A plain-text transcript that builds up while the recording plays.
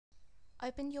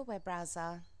Open your web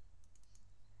browser.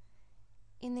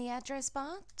 In the address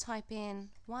bar, type in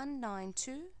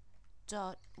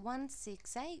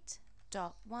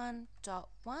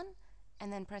 192.168.1.1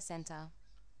 and then press enter.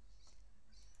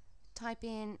 Type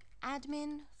in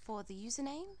admin for the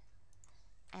username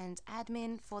and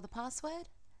admin for the password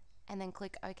and then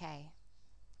click OK.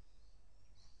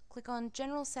 Click on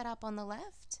General Setup on the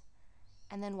left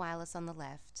and then Wireless on the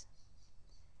left.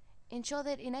 Ensure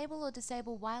that Enable or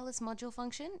Disable Wireless Module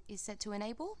function is set to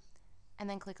Enable and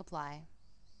then click Apply.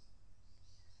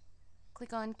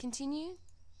 Click on Continue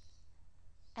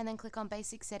and then click on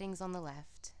Basic Settings on the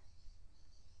left.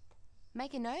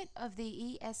 Make a note of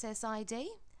the ESSID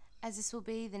as this will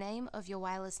be the name of your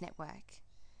wireless network.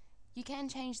 You can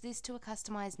change this to a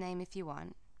customized name if you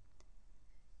want.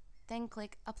 Then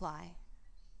click Apply.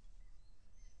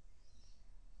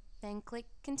 Then click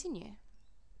Continue.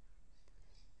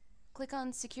 Click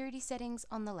on Security Settings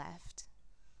on the left.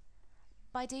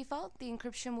 By default, the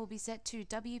encryption will be set to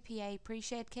WPA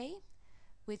pre-shared key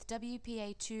with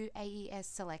WPA2 AES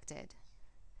selected.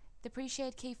 The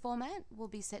pre-shared key format will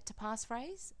be set to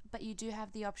passphrase, but you do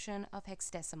have the option of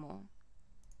hexadecimal.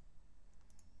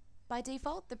 By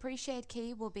default, the pre-shared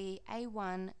key will be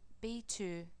A1,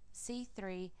 B2,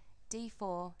 C3,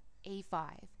 D4,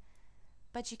 E5,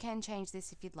 but you can change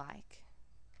this if you'd like.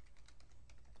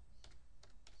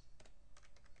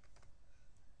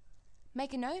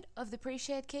 Make a note of the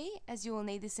pre-shared key as you will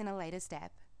need this in a later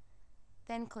step.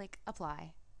 Then click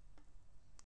Apply.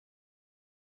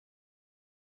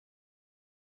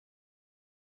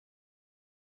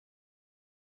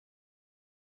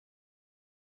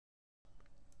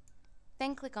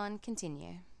 Then click on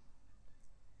Continue.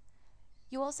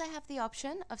 You also have the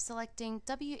option of selecting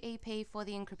WEP for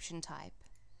the encryption type.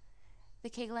 The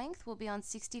key length will be on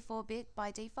 64-bit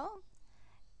by default.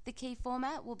 The key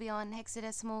format will be on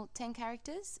hexadecimal 10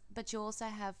 characters, but you also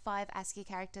have 5 ASCII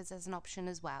characters as an option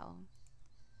as well.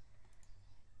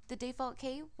 The default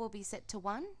key will be set to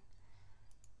 1,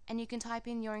 and you can type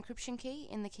in your encryption key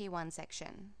in the Key 1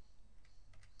 section.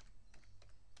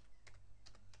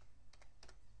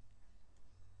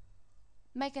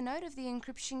 Make a note of the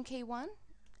encryption key 1,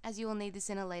 as you will need this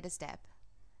in a later step.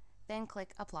 Then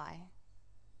click Apply.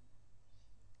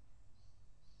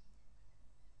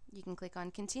 You can click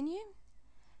on Continue,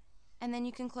 and then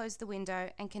you can close the window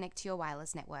and connect to your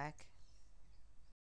wireless network.